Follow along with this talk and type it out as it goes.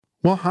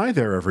Well, hi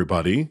there,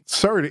 everybody.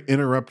 Sorry to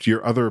interrupt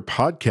your other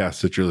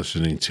podcasts that you're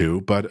listening to,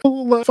 but a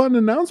little fun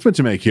announcement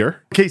to make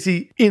here.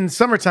 Casey, in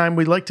summertime,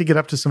 we like to get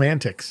up to some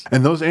antics.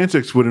 And those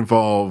antics would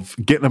involve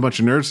getting a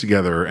bunch of nerds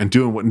together and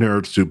doing what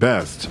nerds do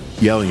best,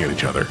 yelling at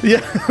each other.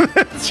 Yeah,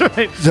 that's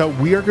right. So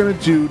we are going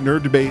to do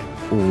Nerd Debate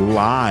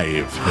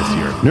live this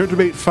year. Nerd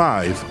Debate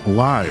 5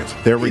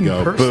 live. There we In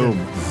go. person. Boom.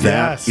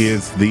 That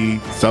is the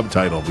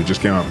subtitle. We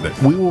just came up with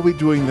it. We will be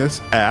doing this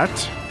at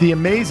the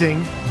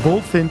amazing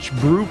Bullfinch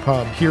Brew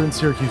Pub here in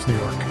Syracuse, New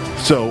York.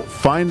 So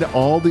find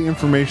all the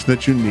information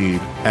that you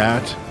need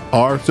at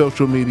our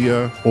social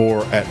media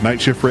or at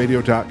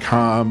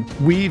nightshiftradio.com.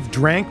 We've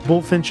drank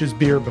Bullfinch's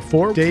beer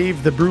before.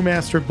 Dave, the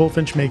brewmaster at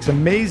Bullfinch, makes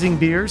amazing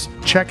beers.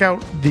 Check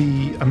out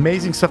the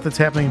amazing stuff that's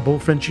happening in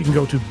Bullfinch. You can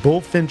go to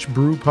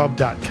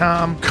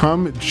bullfinchbrewpub.com.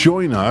 Come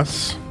join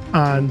us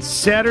on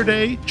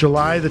Saturday,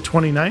 July the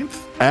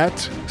 29th at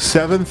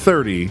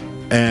 7:30.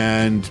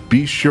 And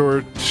be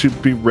sure to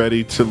be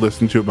ready to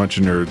listen to a bunch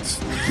of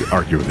nerds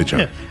argue with each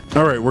other. Yeah.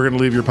 All right, we're going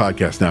to leave your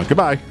podcast now.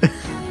 Goodbye.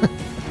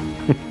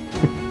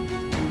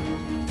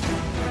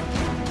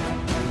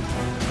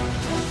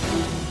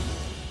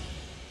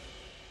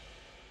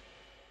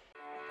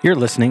 You're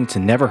listening to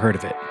Never Heard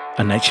of It,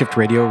 a Night Shift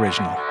Radio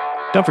original.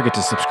 Don't forget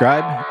to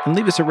subscribe and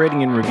leave us a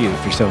rating and review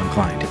if you're so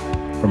inclined.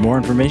 For more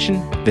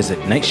information, visit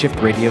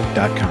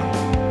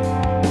nightshiftradio.com.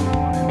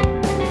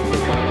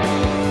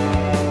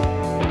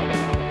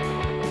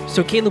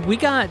 So, Caleb, we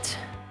got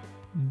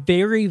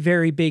very,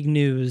 very big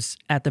news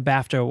at the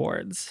BAFTA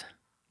Awards.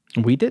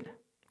 We did?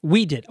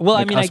 We did. Well,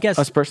 like I mean, us, I guess...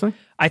 Us personally?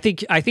 I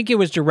think it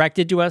was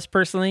directed to us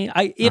personally.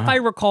 If I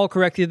recall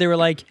correctly, they were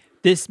like,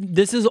 this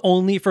is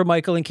only for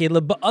Michael and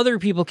Caleb, but other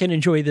people can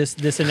enjoy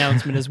this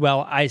announcement as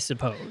well, I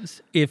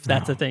suppose, if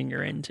that's a thing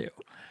you're into.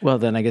 Well,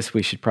 then I guess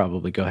we should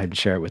probably go ahead and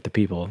share it with the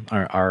people,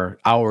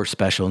 our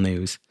special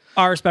news.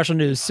 Our special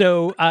news.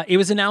 So it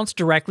was announced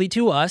directly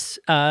to us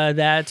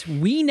that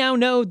we now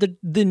know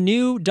the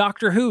new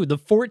Doctor Who, the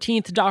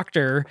 14th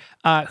Doctor,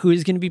 who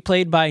is going to be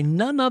played by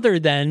none other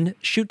than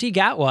Ncuti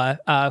Gatwa,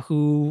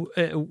 who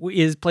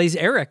plays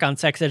Eric on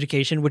Sex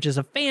Education, which is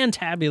a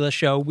fantabulous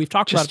show. We've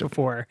talked about it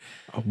before.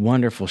 A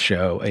wonderful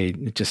show, a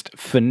just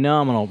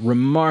phenomenal,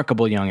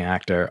 remarkable young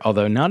actor,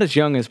 although not as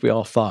young as we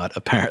all thought,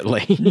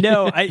 apparently.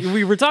 No,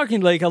 we were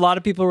talking, like, a lot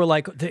of people were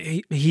like,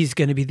 he's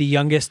going to be the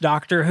youngest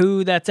Doctor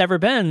Who that's ever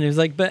been. It was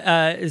like, but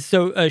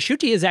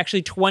Ncuti is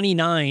actually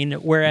 29,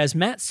 whereas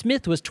Matt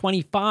Smith was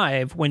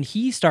 25 when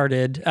he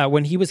started,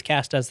 when he was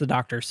cast as the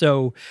Doctor.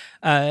 So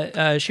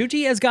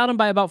Ncuti has got him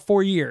by about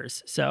 4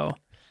 years. So.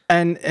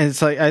 And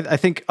it's like, I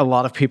think a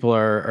lot of people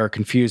are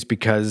confused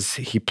because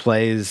he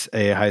plays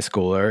a high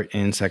schooler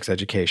in Sex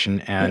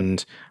Education,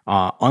 and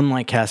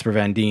unlike Casper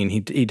Van Dien,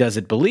 he does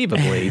it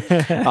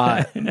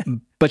believably.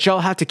 But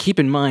y'all have to keep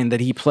in mind that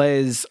he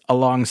plays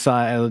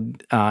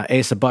alongside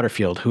Asa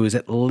Butterfield, who is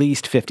at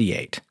least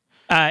 58.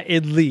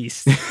 At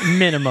least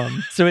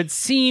minimum. So it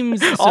seems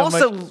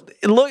passes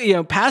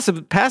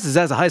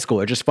as a high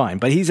schooler just fine,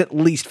 but he's at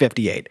least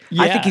 58.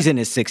 Yeah. I think he's in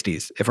his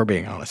 60s, if we're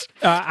being honest.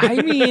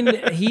 I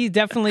mean, he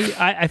definitely.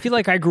 I feel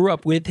like I grew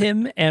up with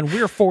him, and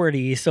we're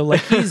 40, so like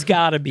he's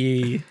got to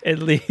be at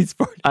least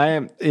 40.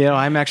 I'm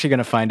actually going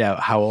to find out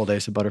how old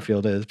Asa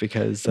Butterfield is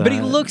because. But he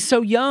looks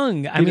so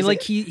young. I mean,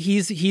 like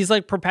he's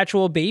like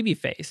perpetual baby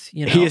face.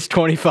 You know, he is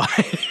 25.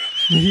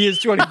 He is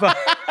 25.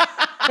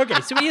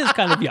 Okay, so he is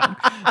kind of young.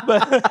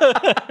 But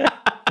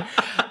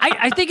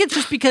I think it's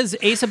just because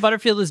Asa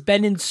Butterfield has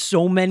been in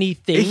so many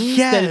things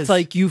that it's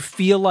like you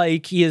feel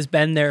like he has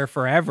been there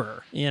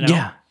forever, you know?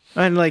 Yeah.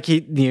 And like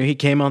he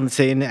came on the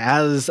scene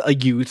as a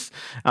youth,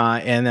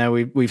 and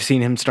then we've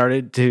seen him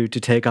started to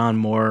take on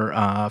more,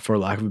 for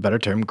lack of a better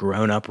term,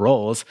 grown up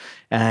roles.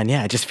 And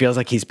yeah, it just feels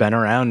like he's been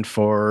around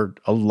for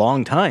a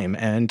long time.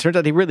 And turns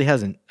out he really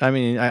hasn't. I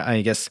mean,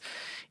 I guess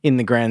in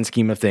the grand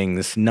scheme of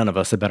things, none of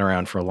us have been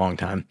around for a long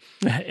time.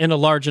 In a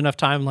large enough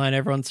timeline,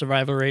 everyone's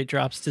survival rate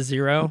drops to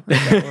 0.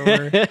 Is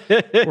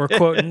that what we're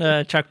quoting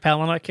Chuck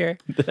Palahniuk here?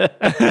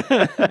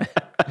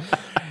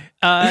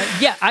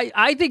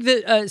 I think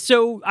that.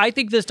 So I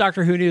think this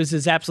Doctor Who news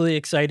is absolutely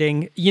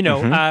exciting. You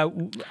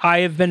know,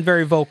 I have been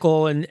very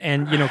vocal, and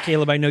you know,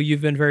 Caleb, I know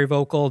you've been very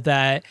vocal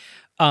that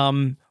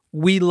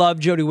we love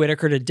Jodie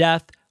Whittaker to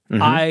death.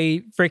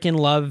 I freaking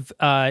love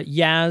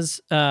Yaz.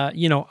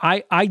 You know,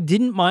 I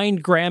didn't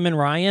mind Graham and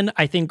Ryan.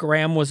 I think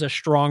Graham was a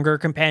stronger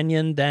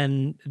companion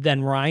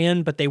than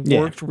Ryan, but they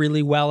worked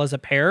really well as a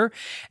pair.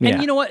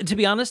 And you know what? To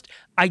be honest,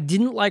 I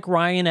didn't like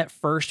Ryan at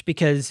first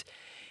because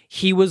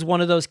he was one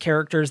of those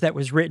characters that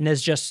was written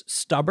as just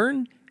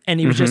stubborn. And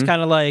he was just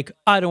kind of like,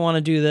 I don't want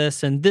to do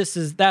this, and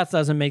that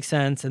doesn't make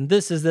sense, and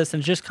this is this,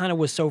 and just kind of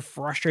was so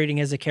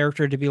frustrating as a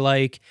character to be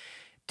like,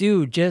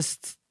 dude,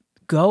 just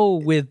go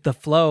with the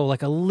flow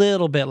like a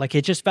little bit. Like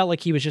it just felt like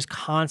he was just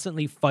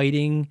constantly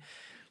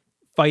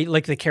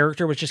like the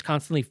character was just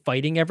constantly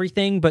fighting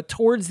everything. But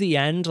towards the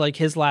end, like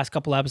his last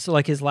couple episodes,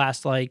 like his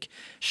last like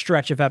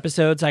stretch of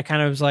episodes, I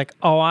kind of was like,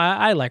 oh,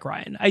 I like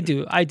Ryan. I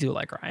do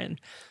like Ryan.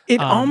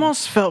 It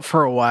almost felt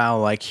for a while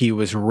like he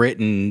was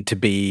written to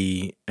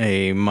be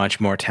a much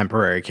more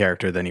temporary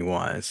character than he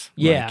was.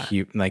 Yeah.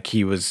 Like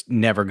he was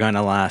never going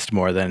to last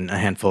more than a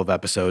handful of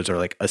episodes or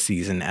like a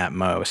season at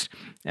most.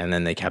 And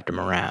then they kept him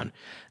around.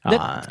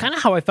 That's kind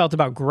of how I felt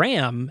about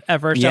Graham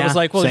at first. I was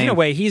like, well, there's no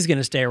way he's going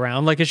to stay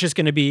around. Like, it's just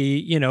going to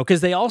be, because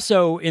they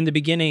also, in the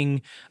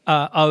beginning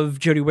of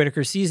Jodie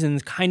Whittaker's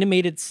seasons, kind of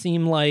made it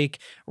seem like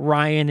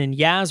Ryan and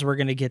Yaz were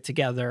going to get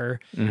together.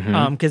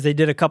 Because they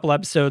did a couple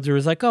episodes where it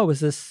was like, oh, is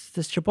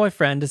this your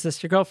boyfriend? Is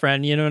this your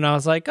girlfriend? And I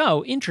was like,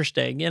 oh,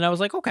 interesting. And I was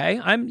like, okay,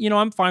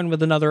 I'm fine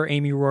with another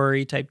Amy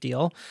Rory type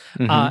deal.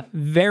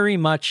 Very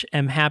much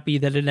am happy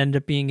that it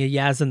ended up being a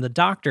Yaz and the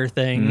Doctor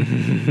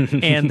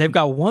thing. And they've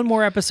got one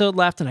more episode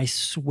left. And I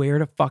swear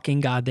to fucking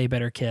God, they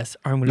better kiss,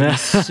 or I'm going to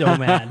be so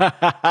mad.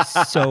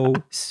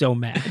 So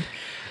mad.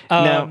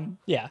 Now,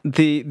 yeah.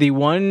 The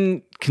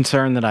one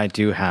concern that I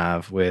do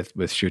have with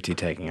Ncuti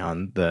taking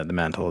on the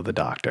mantle of the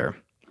Doctor,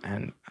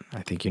 and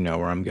I think you know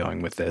where I'm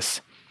going with this,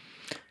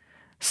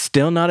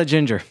 still not a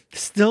ginger.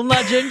 Still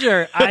not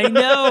ginger. I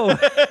know.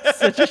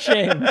 Such a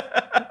shame.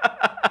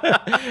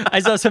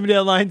 I saw somebody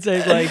online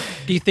say, like,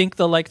 do you think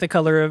they'll like the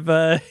color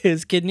of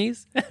his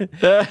kidneys?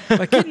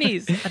 My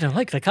kidneys. I don't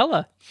like the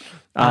color.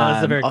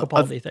 That's a very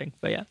Capaldi thing,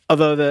 but yeah.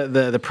 Although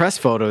the press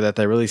photo that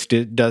they released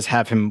does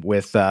have him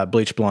with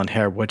bleach blonde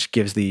hair, which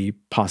gives the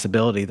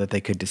possibility that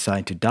they could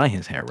decide to dye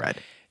his hair red.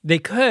 They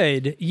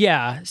could,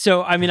 yeah.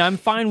 So, I mean, I'm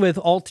fine with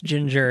alt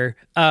ginger.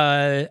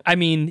 I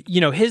mean,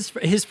 his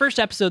first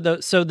episode, though,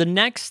 so the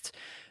next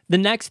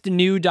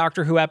new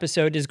Doctor Who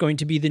episode is going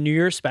to be the New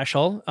Year's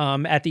special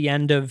at the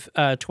end of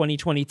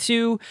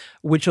 2022,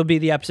 which will be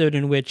the episode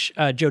in which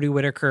Jodie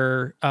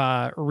Whittaker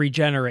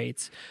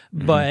regenerates.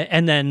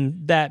 And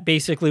then that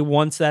basically,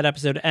 once that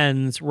episode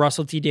ends,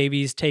 Russell T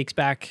Davies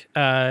takes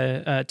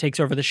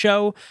over the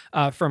show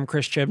from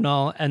Chris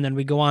Chibnall, and then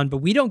we go on. But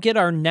we don't get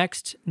our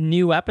next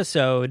new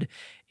episode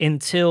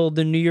until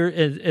the New Year,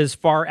 as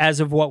far as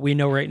of what we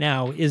know right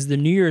now, is the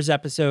New Year's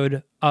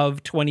episode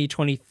of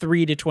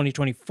 2023 to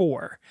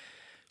 2024.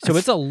 So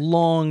it's a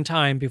long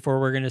time before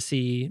we're going to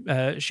see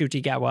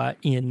Ncuti Gatwa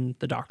in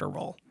the Doctor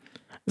role.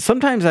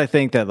 Sometimes I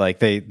think that like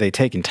they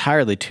take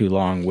entirely too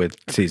long with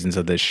seasons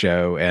of this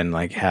show and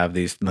like have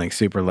these like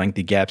super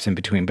lengthy gaps in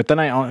between. But then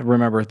I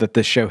remember that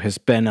this show has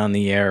been on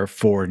the air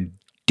for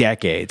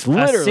decades,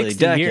 literally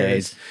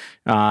decades,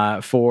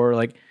 for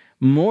like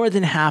more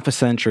than half a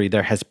century.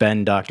 There has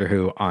been Doctor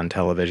Who on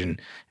television,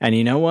 and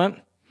you know what?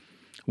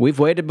 We've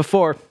waited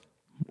before.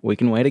 We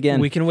can wait again.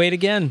 We can wait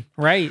again,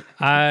 right?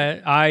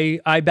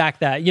 I back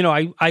that.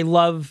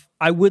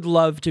 I would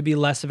love to be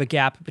less of a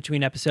gap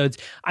between episodes.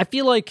 I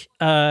feel like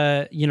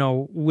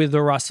with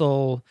the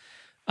Russell,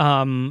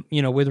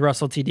 with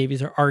Russell T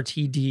Davies or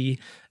RTD,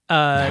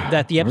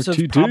 that the episodes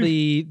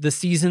the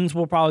seasons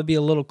will probably be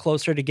a little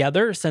closer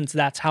together, since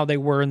that's how they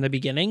were in the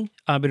beginning.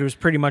 But it was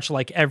pretty much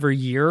like every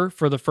year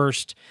for the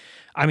first,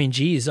 up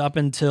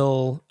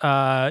until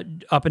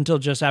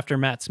just after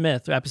Matt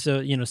Smith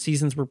episode,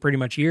 seasons were pretty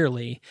much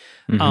yearly.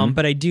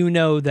 But I do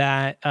know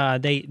that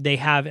they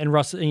have, and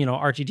Russell,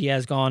 RTD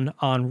has gone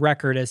on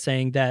record as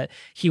saying that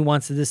he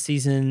wants this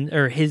season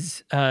or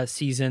his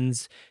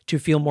seasons to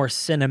feel more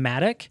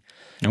cinematic.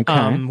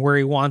 Okay. Where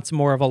he wants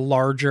more of a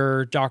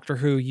larger Doctor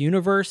Who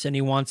universe, and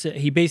he wants it.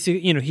 He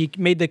basically, he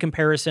made the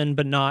comparison,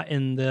 but not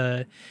in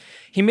the.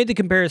 He made the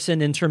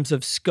comparison in terms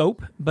of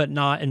scope, but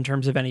not in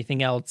terms of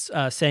anything else.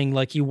 Saying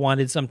like he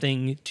wanted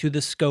something to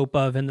the scope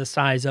of and the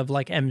size of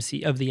like the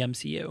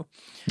MCU.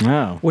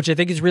 Wow. Which I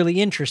think is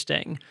really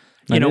interesting.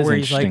 Where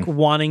he's like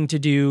wanting to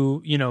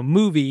do,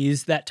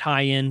 movies that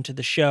tie into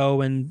the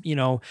show, and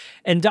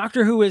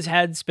Doctor Who has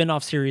had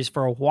spin-off series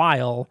for a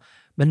while.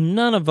 But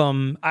none of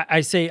them,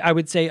 I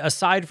would say,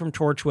 aside from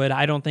Torchwood,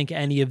 I don't think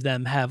any of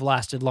them have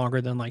lasted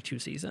longer than like 2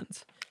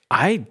 seasons.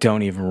 I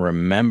don't even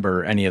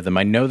remember any of them.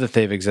 I know that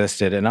they've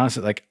existed. And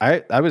honestly, like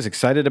I was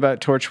excited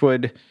about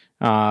Torchwood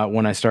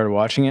when I started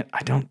watching it.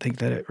 I don't think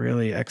that it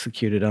really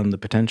executed on the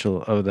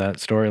potential of that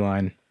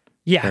storyline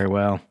very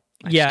well.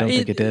 I just don't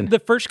think it did. The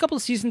first couple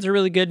of seasons are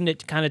really good, and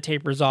it kind of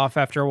tapers off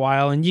after a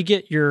while, and you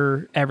get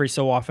your every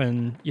so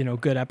often,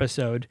 good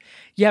episode.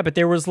 Yeah, but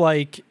there was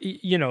like,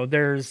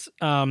 there's,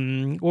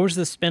 what was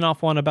the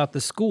spinoff one about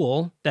the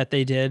school that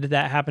they did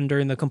that happened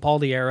during the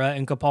Capaldi era,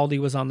 and Capaldi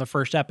was on the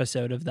first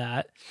episode of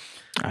that.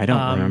 I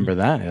don't remember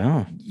that.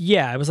 Oh.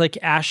 Yeah, it was like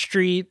Ash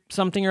Street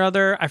something or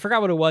other. I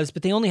forgot what it was,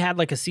 but they only had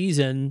like a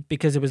season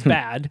because it was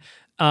bad.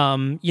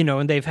 And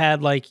they've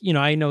had like,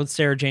 I know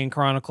Sarah Jane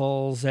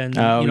Chronicles and,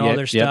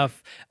 other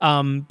stuff.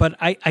 But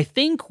I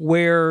think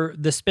where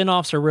the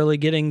spinoffs are really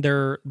getting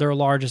their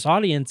largest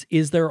audience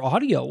is their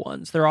audio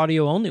ones, their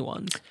audio only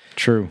ones.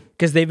 True.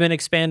 Because they've been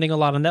expanding a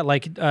lot on that.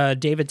 Like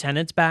David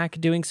Tennant's back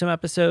doing some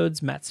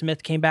episodes. Matt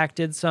Smith came back,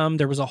 did some.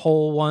 There was a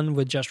whole one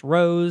with just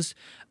Rose.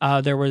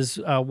 There was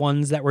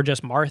ones that were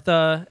just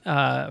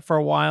Martha for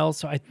a while.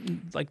 So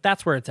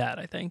that's where it's at,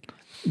 I think.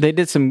 They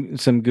did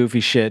some goofy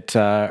shit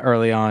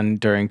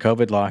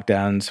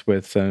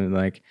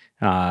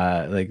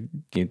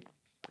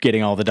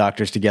getting all the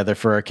doctors together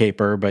for a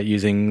caper, but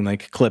using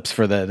like clips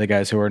for the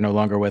guys who are no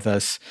longer with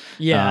us.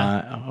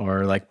 Yeah.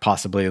 Or like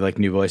possibly like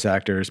new voice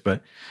actors,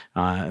 but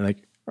like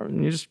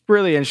just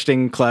really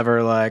interesting,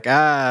 clever, like,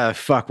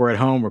 fuck, we're at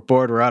home, we're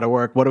bored, we're out of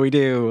work. What do we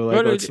do?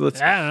 Like,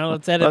 let's I don't know.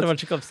 Let's edit a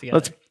bunch of clips together.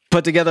 Let's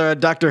put together a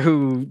Doctor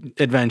Who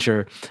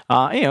adventure,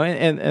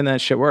 and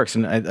that shit works.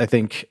 And I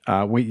think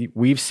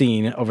we've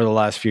seen over the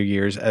last few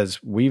years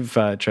as we've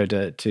tried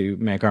to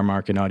make our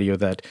mark in audio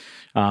that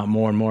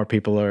more and more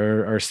people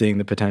are seeing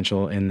the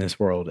potential in this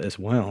world as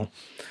well.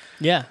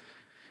 Yeah.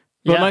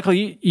 But Michael,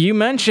 you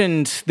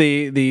mentioned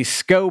the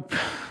scope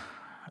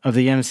of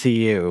the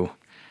MCU,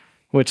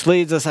 which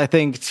leads us, I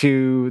think,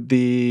 to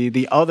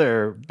the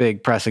other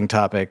big pressing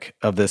topic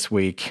of this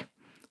week.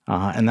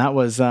 And that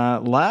was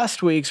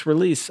last week's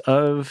release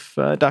of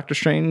Doctor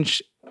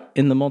Strange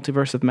in the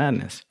Multiverse of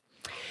Madness.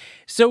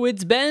 So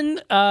it's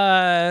been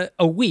a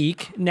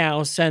week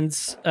now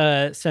since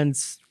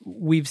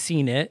we've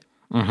seen it.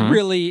 Mm-hmm.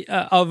 Really,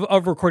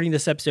 of recording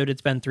this episode,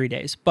 it's been 3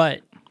 days.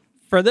 But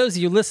for those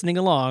of you listening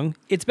along,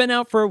 it's been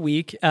out for a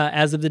week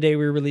as of the day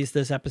we released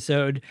this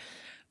episode.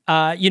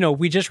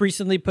 We just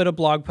recently put a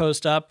blog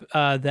post up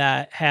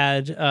that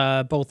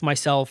had both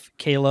myself,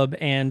 Caleb,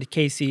 and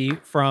Casey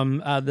from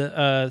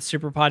the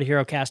Super Pod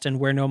Hero Cast and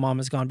Where No Mom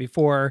Has Gone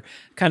Before,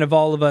 kind of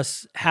all of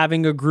us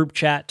having a group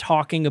chat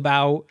talking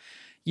about,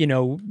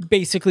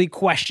 basically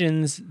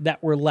questions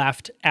that were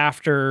left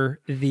after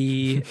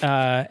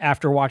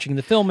after watching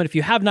the film. And if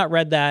you have not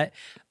read that,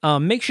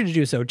 make sure to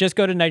do so. Just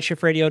go to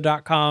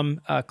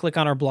nightshiftradio.com, click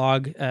on our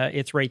blog.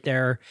 It's right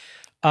there.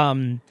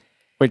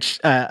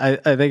 Which I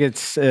think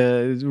it's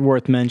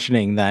worth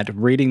mentioning that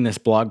reading this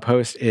blog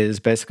post is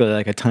basically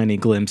like a tiny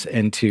glimpse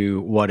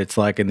into what it's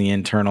like in the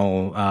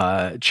internal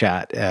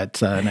chat at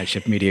Night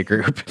Shift Media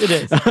Group. It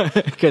is.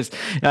 Because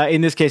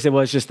in this case, it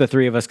was just the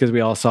three of us because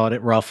we all saw it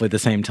at roughly the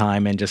same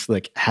time and just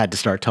like had to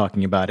start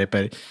talking about it.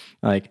 But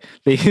like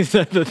these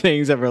are the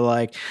things that were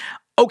like,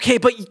 okay,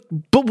 but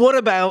what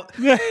about?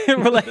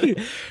 We're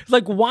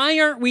like, why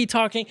aren't we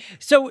talking?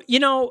 So,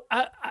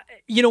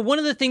 one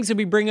of the things that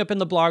we bring up in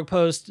the blog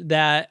post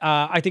that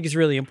I think is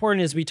really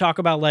important is we talk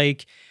about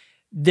like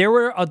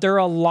there are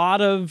a lot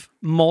of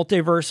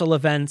multiversal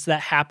events that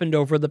happened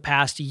over the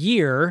past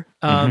year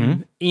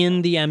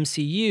in the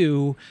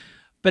MCU,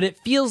 but it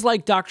feels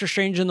like Doctor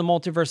Strange in the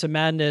Multiverse of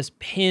Madness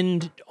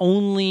pinned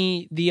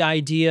only the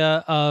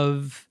idea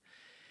of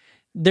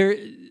there.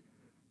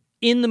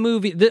 In the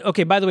movie,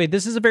 okay, by the way,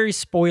 this is a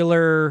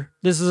spoiler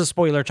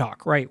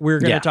talk, right? We're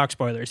going to talk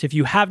spoilers. If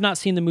you have not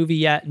seen the movie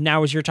yet,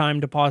 now is your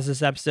time to pause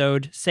this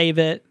episode, save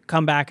it,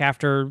 come back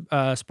after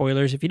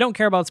spoilers. If you don't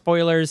care about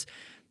spoilers,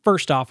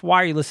 first off,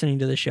 why are you listening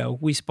to the show?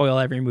 We spoil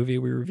every movie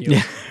we review.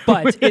 Yeah.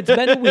 But it's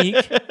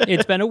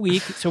been a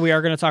week, so we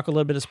are going to talk a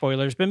little bit of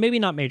spoilers, but maybe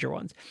not major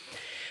ones.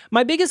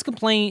 My biggest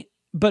complaint,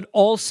 but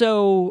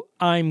also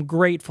I'm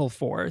grateful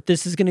for,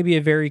 this is going to be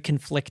a very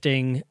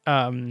conflicting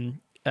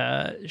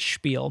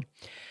spiel.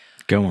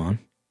 Go on.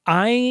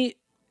 I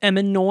am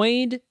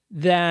annoyed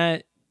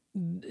that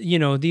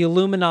the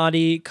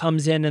Illuminati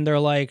comes in and they're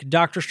like,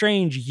 Doctor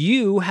Strange,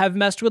 you have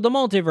messed with the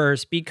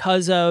multiverse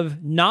because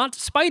of not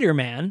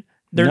Spider-Man.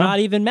 They're not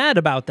even mad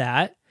about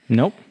that.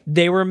 Nope.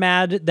 They were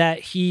mad that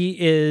he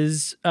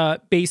is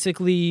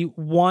basically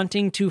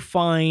wanting to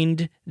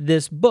find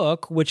this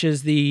book, which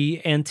is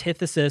the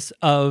antithesis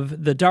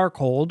of the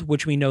Darkhold,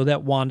 which we know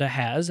that Wanda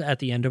has at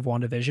the end of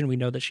WandaVision. We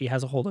know that she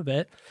has a hold of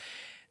it.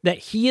 That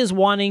he is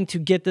wanting to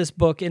get this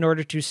book in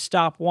order to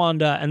stop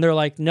Wanda. And they're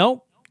like,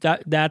 nope,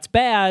 that's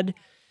bad.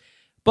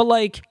 But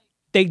like,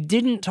 they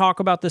didn't talk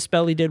about the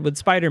spell he did with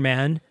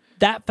Spider-Man.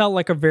 That felt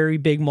like a very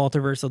big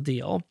multiversal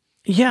deal.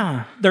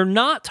 Yeah. They're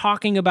not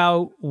talking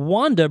about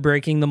Wanda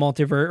breaking the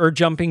multiverse or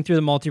jumping through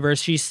the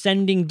multiverse. She's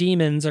sending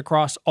demons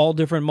across all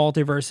different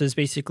multiverses,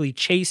 basically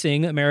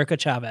chasing America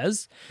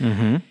Chavez.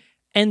 Mm-hmm.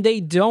 And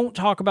they don't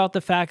talk about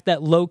the fact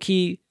that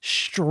Loki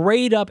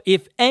straight up,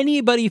 if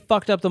anybody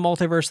fucked up the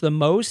multiverse the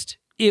most,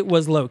 it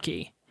was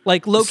Loki.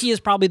 Like, Loki is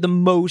probably the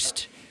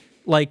most,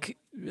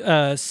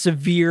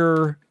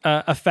 severe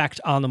effect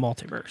on the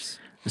multiverse.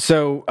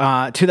 So,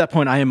 to that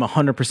point, I am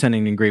 100%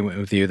 in agreement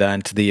with you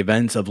that the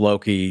events of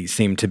Loki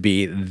seem to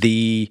be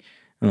the,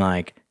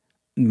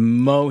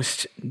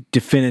 most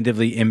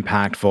definitively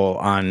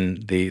impactful on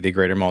the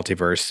greater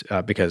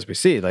multiverse because we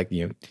see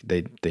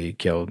they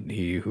killed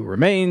He Who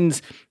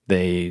Remains,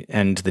 they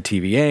end the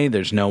TVA,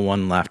 there's no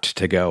one left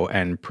to go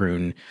and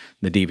prune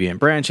the deviant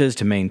branches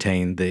to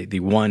maintain the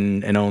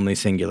one and only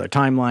singular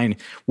timeline,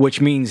 which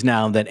means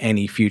now that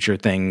any future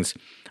things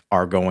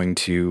are going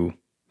to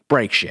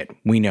break shit.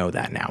 We know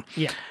that now.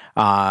 Yeah.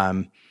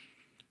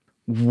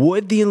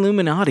 Would the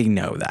Illuminati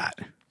know that?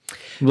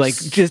 And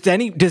this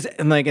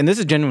is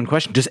a genuine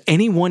question. Does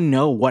anyone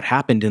know what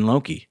happened in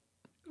Loki?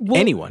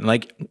 anyone,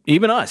 like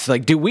even us.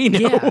 Like, do we know?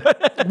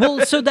 Yeah.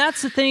 Well, so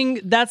that's the thing.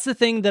 That's the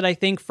thing that I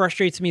think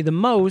frustrates me the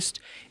most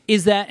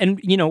is that, and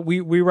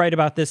we write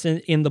about this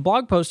in the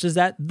blog post, is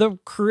that the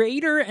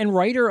creator and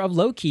writer of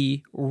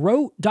Loki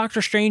wrote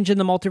Doctor Strange in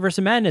the Multiverse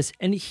of Madness,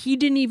 and he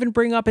didn't even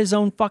bring up his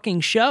own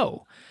fucking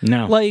show.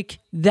 No, like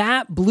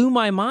that blew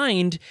my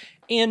mind.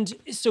 And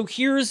so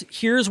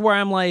here's where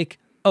I'm like,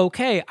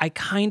 okay, I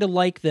kind of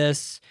like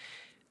this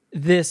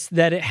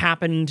that it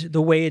happened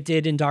the way it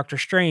did in Doctor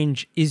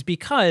Strange, is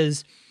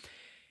because,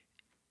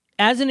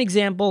 as an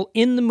example,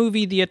 in the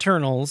movie The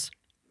Eternals,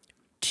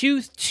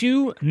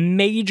 two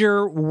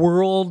major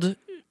world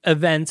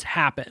events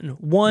happen.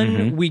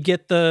 One, we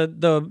get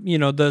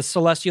the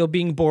celestial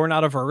being born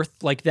out of Earth,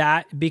 like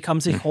that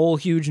becomes a whole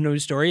huge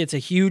news story. It's a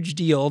huge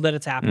deal that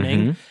it's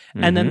happening.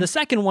 And then the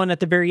second one, at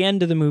the very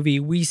end of the movie,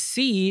 we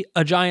see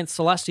a giant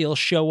celestial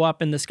show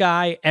up in the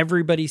sky.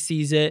 Everybody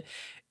sees it.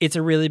 It's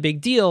a really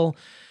big deal.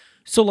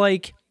 So,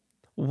 like,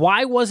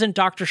 why wasn't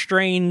Doctor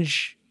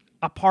Strange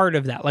a part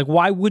of that? Like,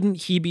 why wouldn't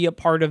he be a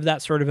part of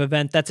that sort of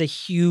event? That's a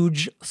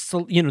huge,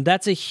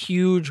 that's a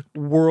huge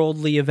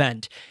worldly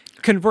event.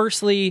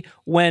 Conversely,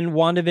 when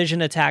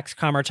WandaVision attacks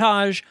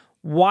Kamar-Taj,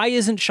 why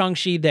isn't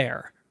Shang-Chi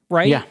there?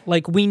 Right? Yeah.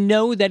 Like, we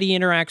know that he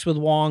interacts with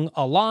Wong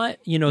a lot.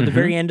 The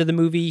very end of the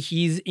movie,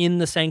 he's in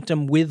the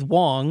sanctum with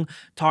Wong,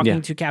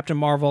 talking to Captain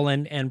Marvel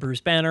and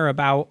Bruce Banner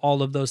about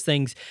all of those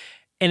things.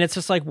 And it's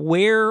just like,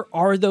 where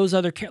are those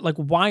other,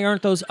 why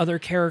aren't those other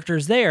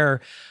characters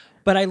there?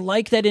 But I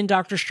like that in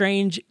Doctor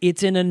Strange,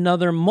 it's in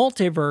another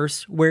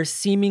multiverse where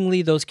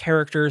seemingly those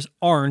characters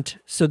aren't,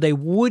 so they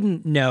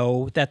wouldn't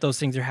know that those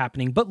things are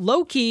happening. But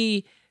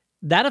Loki,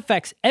 that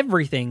affects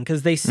everything,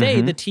 because they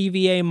say the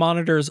TVA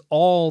monitors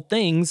all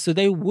things, so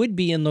they would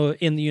be in the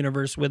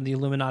universe with the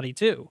Illuminati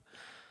too,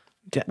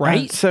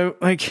 right? So,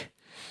 like,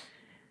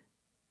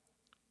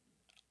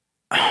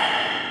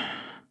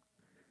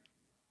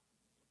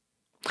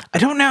 I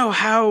don't know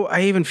how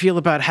I even feel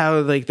about how,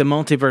 like, the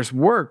multiverse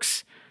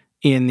works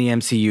in the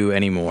MCU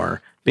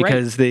anymore,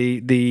 because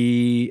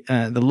the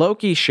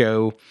Loki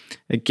show,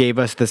 it gave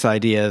us this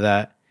idea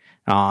that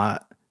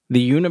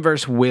the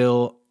universe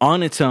will,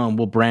 on its own,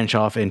 will branch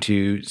off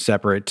into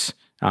separate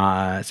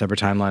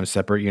timelines,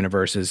 separate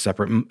universes,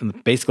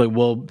 basically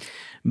will,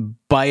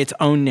 by its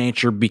own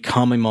nature,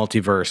 become a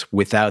multiverse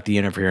without the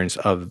interference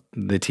of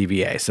the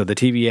TVA. So the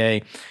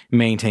TVA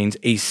maintains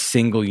a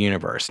single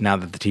universe. Now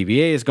that the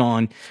TVA is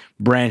gone,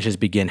 branches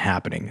begin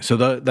happening. So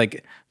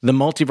the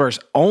multiverse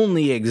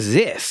only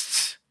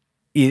exists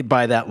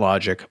by that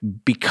logic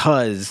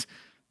because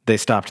they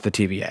stopped the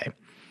TVA.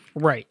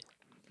 Right.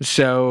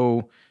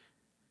 So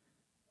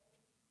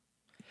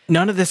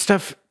none of this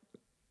stuff,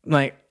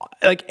 like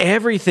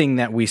everything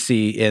that we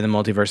see in the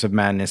Multiverse of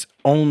Madness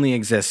only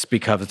exists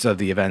because of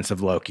the events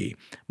of Loki.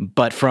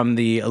 But from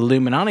the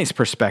Illuminati's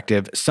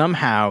perspective,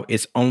 somehow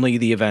it's only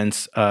the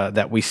events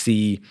that we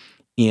see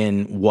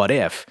in What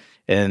If,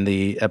 in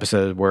the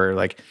episode where,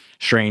 like,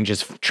 Strange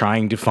is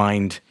trying to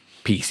find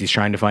peace. He's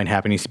trying to find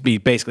happiness.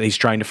 Basically, he's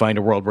trying to find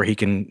a world where he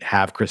can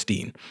have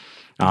Christine.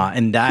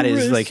 And that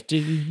is, like,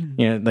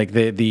 like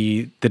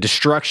the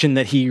destruction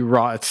that he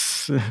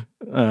wroughts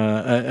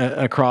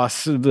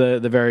across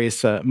the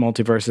various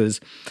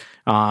multiverses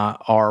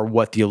are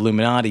what the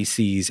Illuminati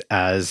sees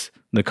as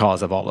the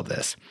cause of all of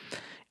this.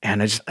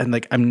 And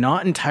I'm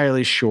not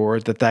entirely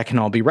sure that can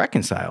all be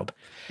reconciled.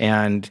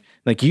 And,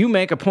 like, you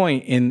make a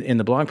point in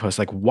the blog post,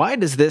 like, why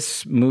does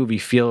this movie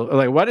feel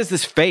like, why does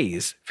this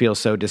phase feel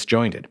so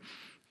disjointed?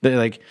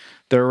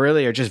 There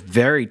really are just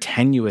very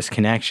tenuous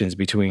connections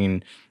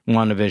between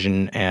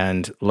WandaVision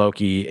and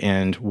Loki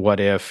and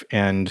What If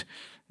and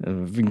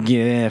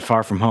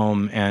Far From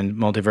Home and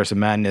Multiverse of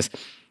Madness.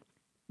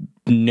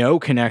 No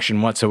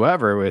connection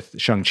whatsoever with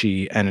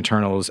Shang-Chi and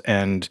Eternals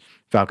and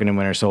Falcon and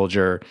Winter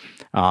Soldier,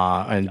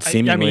 and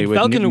seemingly with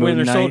Falcon and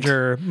Winter Knight.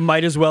 Soldier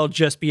might as well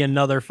just be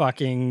another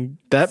fucking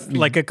that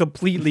might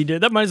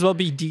as well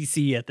be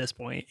DC at this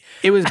point.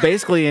 It was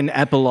basically an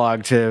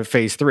epilogue to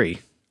Phase 3.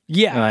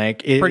 Yeah,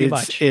 pretty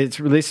much. It's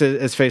released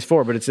as Phase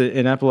 4, but it's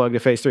an epilogue to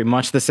Phase 3,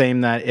 much the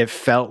same that it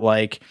felt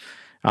like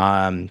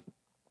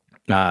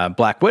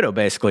Black Widow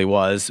basically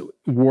was,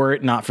 were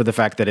it not for the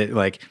fact that it,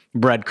 like,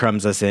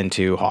 breadcrumbs us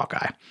into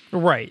Hawkeye.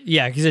 Right,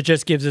 yeah, because it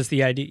just gives us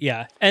the idea,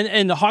 yeah.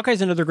 And the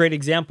Hawkeye's another great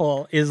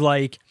example, is,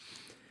 like,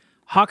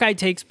 Hawkeye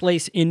takes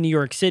place in New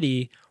York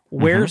City.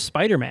 Where's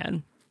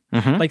Spider-Man?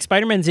 Like,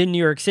 Spider-Man's in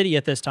New York City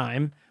at this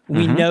time.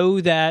 We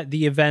know that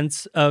the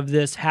events of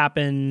this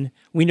happen.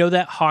 We know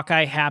that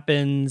Hawkeye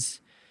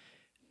happens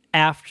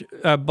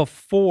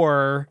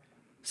before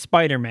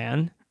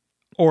Spider-Man,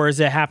 or is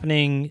it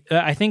happening?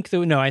 I think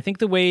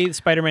the way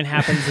Spider-Man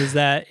happens is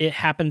that it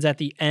happens at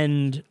the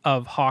end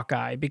of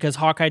Hawkeye, because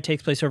Hawkeye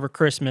takes place over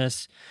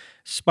Christmas.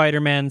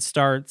 Spider-Man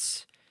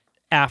starts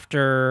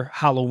after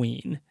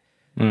Halloween.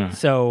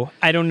 So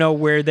I don't know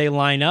where they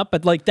line up,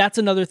 but like that's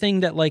another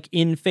thing that like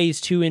in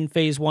phase 2, in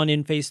phase 1,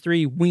 in phase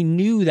 3, we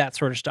knew that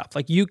sort of stuff.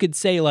 Like you could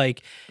say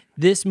like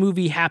this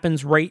movie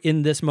happens right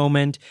in this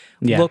moment.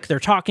 Yeah. Look, they're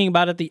talking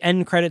about it. The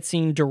end credit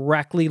scene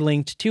directly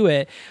linked to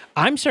it.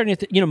 I'm starting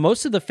to,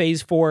 most of the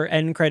phase 4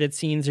 end credit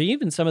scenes, or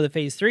even some of the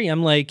phase 3,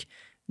 I'm like,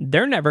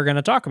 they're never going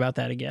to talk about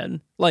that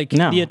again. Like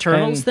No, the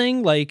Eternals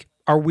thing, like,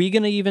 are we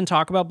going to even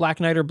talk about Black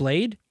Knight or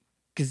Blade?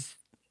 Because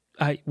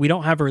we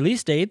don't have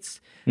release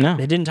dates. No.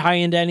 They didn't tie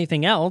into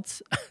anything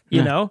else,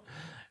 you know?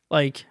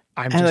 Like,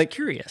 I'm just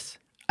curious.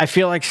 I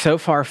feel like so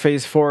far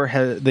Phase 4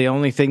 has the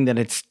only thing that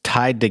it's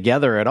tied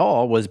together at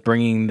all was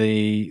bringing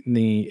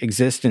the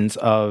existence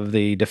of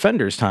the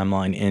Defenders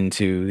timeline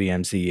into the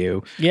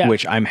MCU,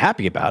 which I'm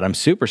happy about. I'm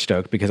super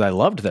stoked because I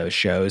loved those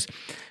shows.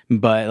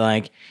 But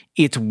like,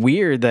 it's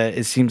weird that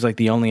it seems like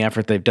the only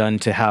effort they've done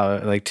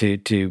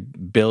to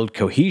build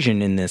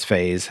cohesion in this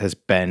phase has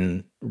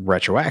been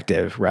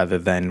retroactive rather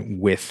than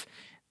with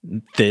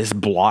this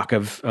block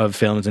of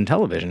films and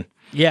television.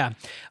 Yeah.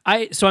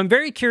 So I'm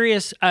very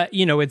curious,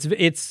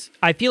 it's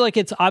I feel like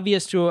it's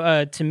obvious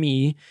to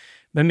me,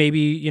 but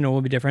maybe,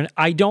 will be different.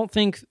 I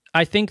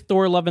think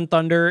Thor Love and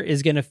Thunder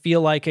is going to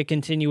feel like a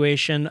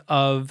continuation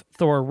of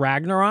Thor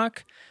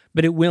Ragnarok,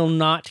 but it will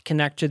not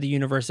connect to the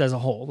universe as a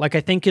whole. Like,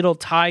 I think it'll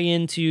tie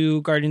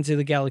into Guardians of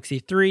the Galaxy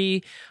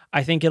 3.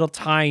 I think it'll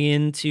tie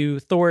into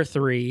Thor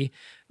 3.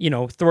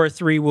 Thor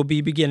 3 will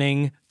be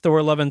beginning,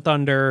 Thor Love and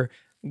Thunder,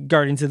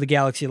 Guardians of the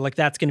Galaxy. Like,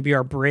 that's going to be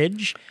our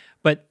bridge.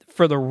 But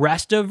for the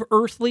rest of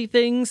earthly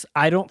things,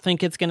 I don't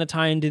think it's going to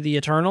tie into the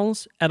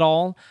Eternals at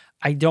all.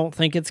 I don't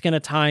think it's going to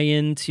tie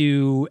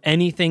into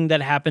anything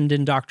that happened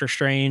in Doctor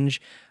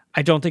Strange.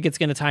 I don't think it's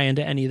going to tie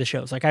into any of the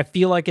shows. Like, I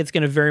feel like it's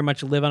going to very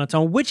much live on its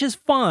own, which is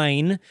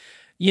fine,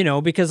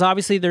 because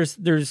obviously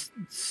there's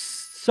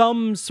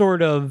some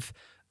sort of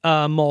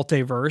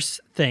multiverse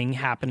thing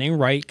happening,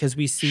 right? Because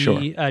we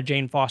see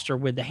Jane Foster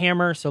with the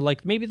hammer. So,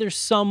 like, maybe there's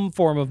some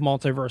form of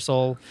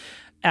multiversal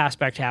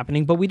aspect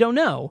happening, but we don't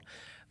know.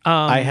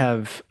 I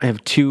have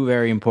two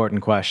very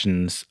important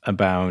questions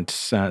about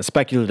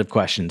speculative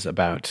questions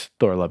about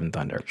Thor: Love and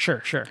Thunder.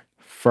 Sure.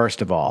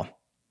 First of all,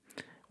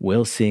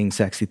 will seeing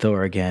sexy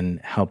Thor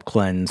again help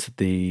cleanse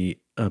the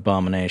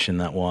abomination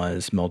that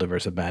was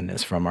Multiverse of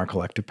Madness from our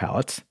collective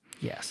palates?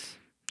 Yes.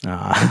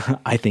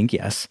 I think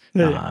yes.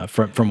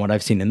 From what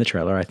I've seen in the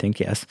trailer, I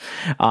think yes.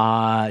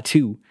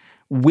 2,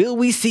 will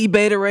we see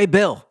Beta Ray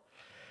Bill?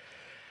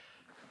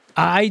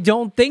 I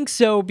don't think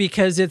so,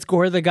 because it's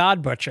Gore the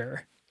God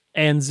Butcher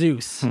and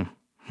Zeus.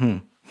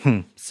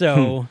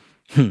 So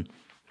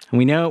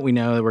we know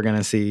that we're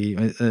gonna see.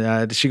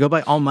 Does she go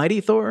by Almighty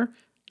Thor?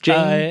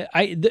 Jane?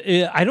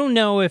 I don't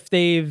know if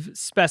they've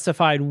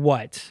specified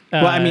what.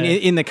 Well, I mean,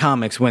 in the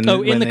comics, when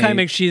the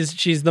comics,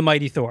 she's the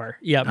Mighty Thor.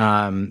 Yep.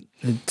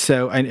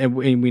 So and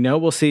we know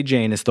we'll see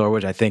Jane as Thor,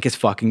 which I think is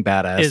fucking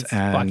badass. It's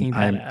fucking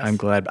badass. I'm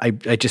glad.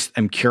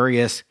 I'm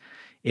curious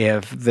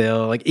if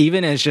they'll, like,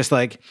 even as just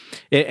like,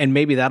 and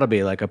maybe that'll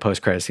be like a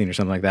post-credit scene or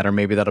something like that, or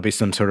maybe that'll be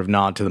some sort of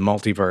nod to the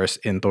multiverse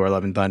in Thor: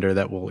 Love and Thunder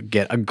that will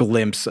get a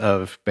glimpse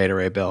of Beta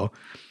Ray Bill.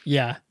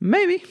 Yeah,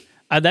 maybe.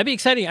 That'd be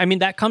exciting. I mean,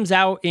 that comes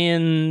out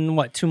in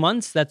 2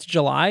 months? That's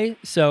July,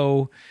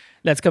 so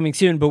that's coming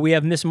soon. But we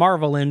have Miss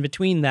Marvel in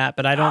between that.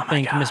 But I don't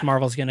think Miss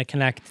Marvel's going to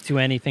connect to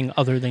anything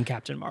other than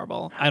Captain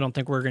Marvel. I don't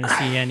think we're going to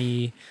see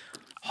any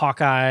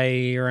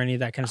Hawkeye or any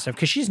of that kind of stuff,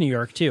 because she's New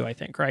York too, I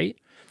think, right?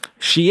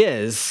 She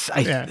is.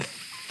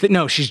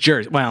 No, she's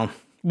Jersey. Well,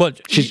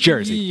 she's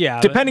Jersey.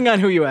 Yeah. Depending on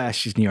who you ask,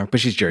 she's New York, but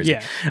she's Jersey.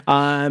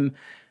 Yeah.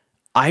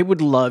 I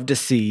would love to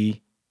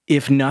see,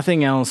 if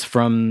nothing else,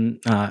 from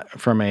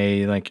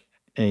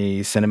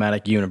a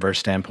cinematic universe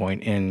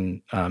standpoint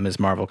in Ms.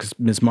 Marvel, because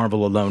Ms.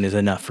 Marvel alone is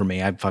enough for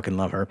me. I fucking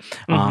love her.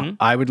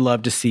 I would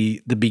love to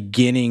see the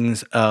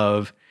beginnings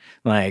of,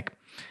 like,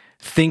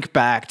 think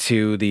back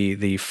to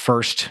the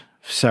first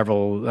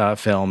several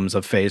films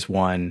of Phase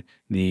 1,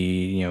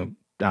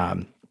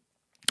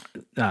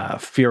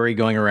 Fury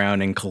going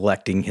around and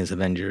collecting his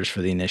Avengers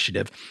for the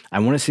Initiative. I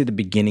want to see the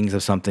beginnings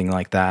of something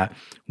like that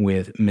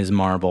with Ms.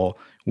 Marvel,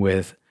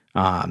 with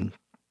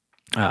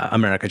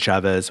America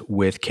Chavez,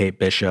 with Kate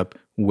Bishop,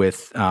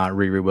 with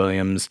Riri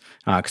Williams,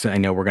 because I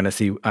know we're going to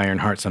see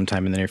Ironheart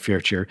sometime in the near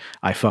future.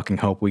 I fucking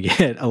hope we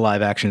get a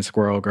live-action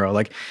Squirrel Girl.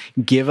 Like,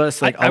 give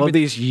us all of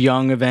these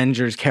young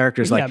Avengers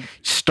characters. Like,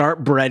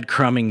 start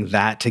breadcrumbing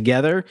that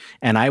together,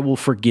 and I will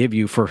forgive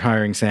you for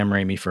hiring Sam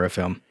Raimi for a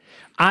film.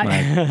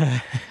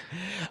 I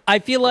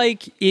feel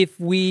like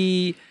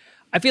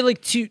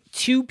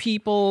two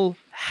people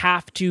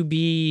have to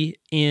be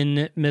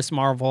in Miss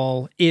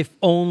Marvel. If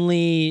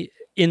only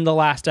in the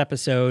last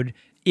episode,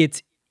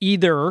 it's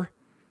either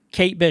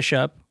Kate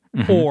Bishop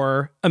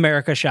or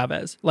America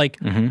Chavez. Like,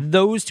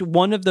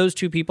 one of those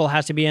two people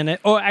has to be in it.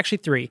 Oh, actually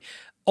 3.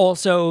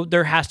 Also,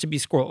 there has to be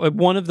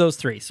one of those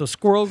 3. So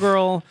Squirrel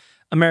Girl,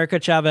 America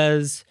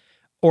Chavez,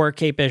 or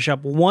Kate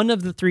Bishop, one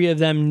of the three of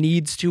them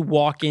needs to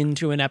walk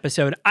into an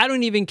episode. I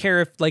don't even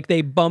care if like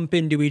they bump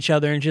into each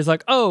other and she's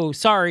like, oh,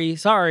 sorry,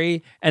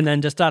 and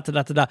then just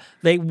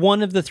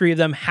one of the three of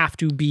them have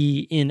to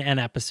be in an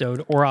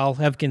episode, or I'll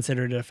have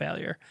considered it a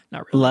failure.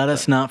 Not really. Let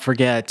us not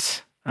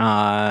forget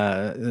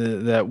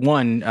that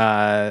one,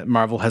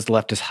 Marvel has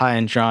left us high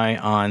and dry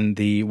on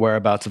the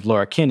whereabouts of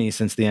Laura Kinney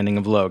since the ending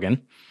of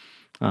Logan,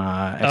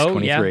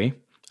 X-23.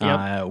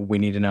 Yeah. Yep. We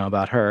need to know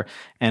about her.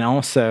 And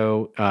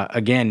also,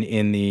 again,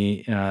 in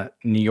the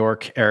New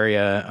York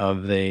area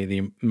of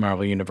the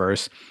Marvel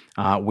Universe,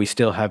 we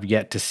still have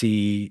yet to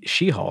see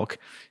She-Hulk.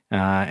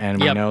 And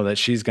we know that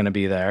she's going to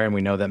be there, and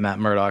we know that Matt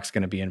Murdock's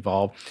going to be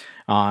involved.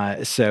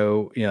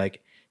 So,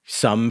 like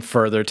some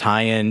further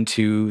tie-in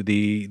to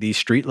the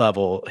street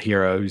level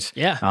heroes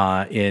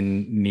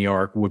in New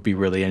York would be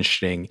really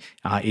interesting.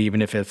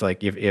 Even if it's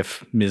like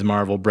if Ms.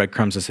 Marvel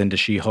breadcrumbs us into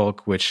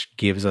She-Hulk, which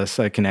gives us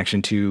a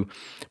connection to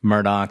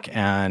Murdock,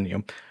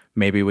 and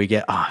maybe we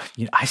get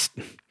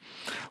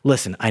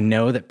listen. I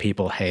know that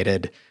people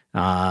hated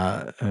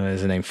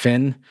is his name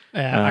Finn?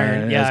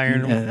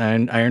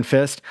 Iron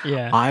Fist.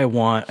 Yeah. I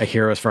want a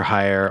Heroes for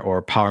Hire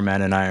or Power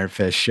Man and Iron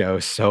Fist show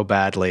so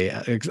badly.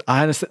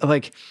 Honestly,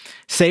 like,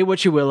 say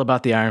what you will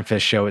about the Iron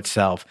Fist show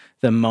itself.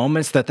 The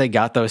moments that they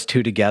got those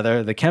two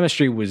together, the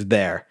chemistry was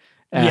there.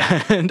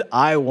 And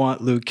I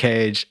want Luke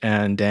Cage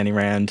and Danny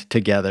Rand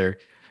together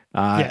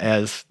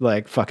as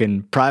like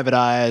fucking Private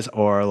Eyes,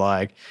 or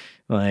like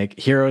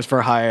Heroes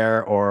for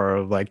Hire,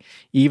 or like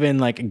even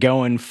like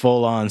going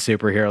full on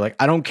superhero. Like,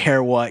 I don't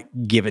care what,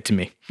 give it to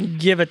me.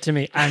 Give it to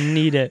me. I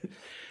need it.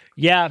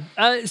 Yeah.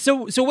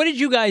 So what did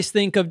you guys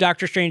think of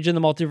Doctor Strange in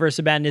the Multiverse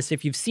of Madness?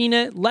 If you've seen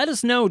it, let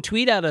us know.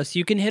 Tweet at us.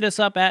 You can hit us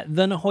up at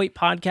The Nahoit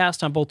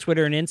Podcast on both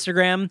Twitter and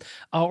Instagram.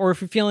 Or if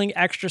you're feeling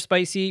extra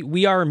spicy,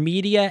 we are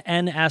Media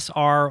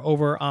NSR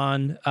over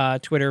on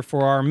Twitter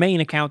for our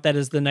main account. That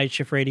is the Night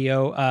Shift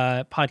Radio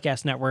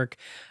Podcast Network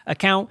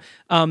account.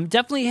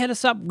 Definitely hit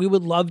us up. We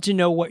would love to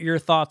know what your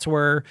thoughts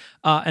were.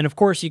 And of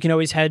course, you can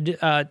always head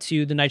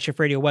to the Night Shift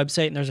Radio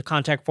website, and there's a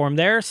contact form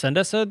there. Send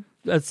us a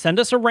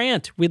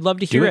rant. We'd love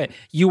to hear it.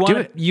 You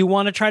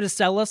want to try to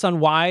sell us on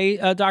why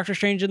Doctor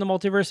Strange in the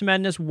Multiverse of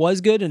Madness was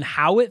good and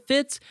how it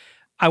fits?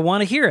 I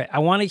want to hear it. I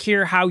want to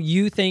hear how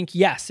you think,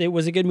 yes, it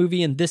was a good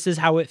movie and this is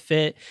how it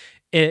fit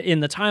in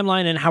the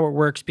timeline and how it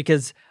works,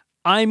 because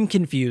I'm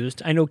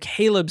confused. I know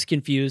Caleb's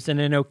confused,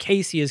 and I know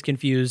Casey is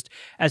confused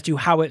as to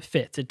how it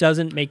fits. It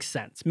doesn't make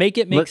sense. Make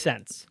it make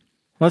sense.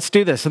 Let's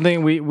do this.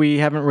 Something we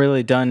haven't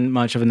really done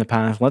much of in the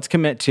past. Let's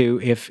commit to,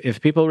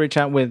 if people reach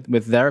out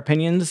with their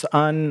opinions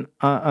on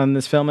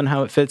this film and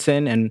how it fits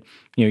in, and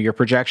your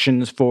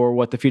projections for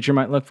what the future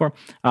might look for,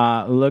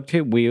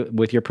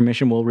 with your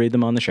permission, we'll read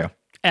them on the show.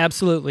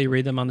 Absolutely,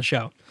 read them on the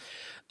show.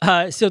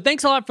 So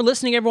thanks a lot for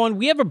listening, everyone.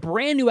 We have a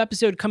brand new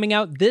episode coming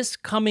out this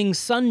coming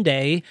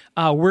Sunday.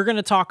 We're going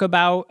to talk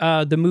about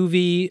the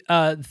movie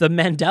The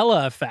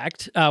Mandela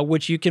Effect,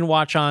 which you can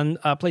watch on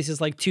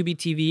places like Tubi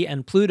TV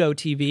and Pluto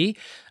TV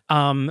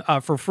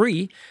for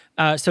free.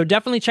 So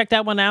definitely check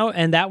that one out.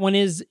 And that one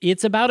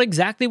it's about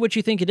exactly what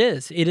you think it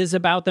is. It is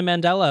about the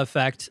Mandela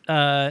effect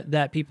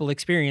that people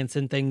experience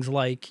in things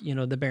like,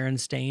 the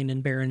Berenstain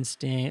and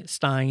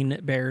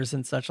Berenstein bears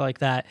and such like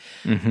that.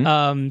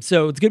 Mm-hmm.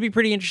 So it's going to be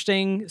pretty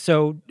interesting.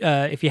 So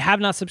if you have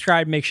not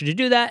subscribed, make sure to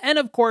do that. And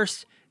of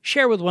course,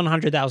 share with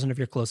 100,000 of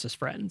your closest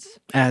friends.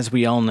 As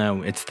we all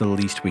know, it's the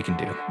least we can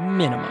do.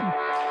 Minimum.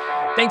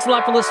 Thanks a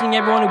lot for listening,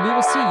 everyone, and we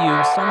will see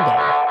you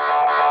Sunday.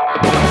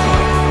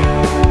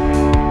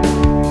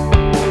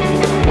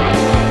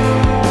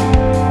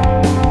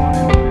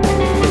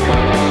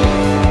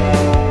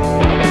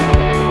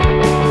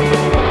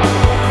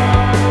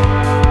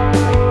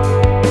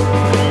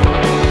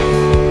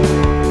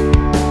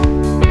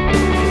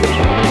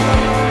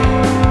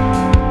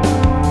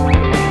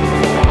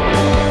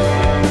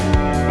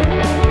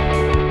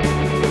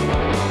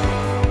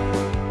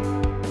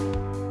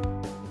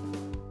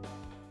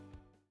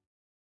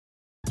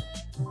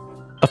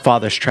 A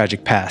father's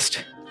tragic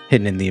past,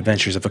 hidden in the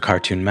adventures of a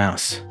cartoon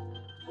mouse.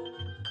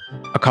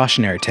 A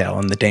cautionary tale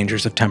on the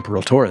dangers of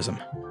temporal tourism.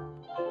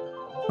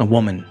 A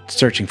woman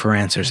searching for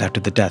answers after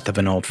the death of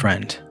an old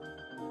friend.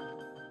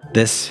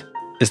 This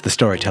is the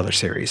Storyteller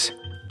Series,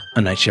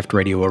 a Night Shift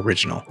Radio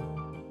original.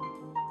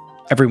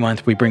 Every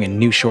month we bring a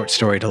new short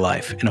story to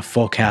life in a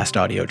full cast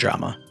audio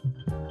drama.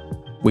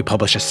 We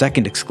publish a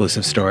second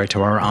exclusive story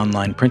to our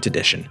online print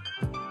edition,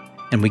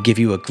 and we give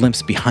you a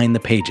glimpse behind the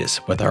pages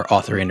with our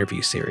author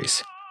interview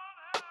series.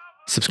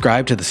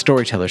 Subscribe to the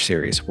Storyteller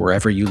Series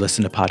wherever you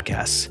listen to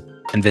podcasts,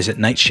 and visit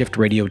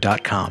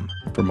nightshiftradio.com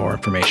for more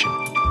information.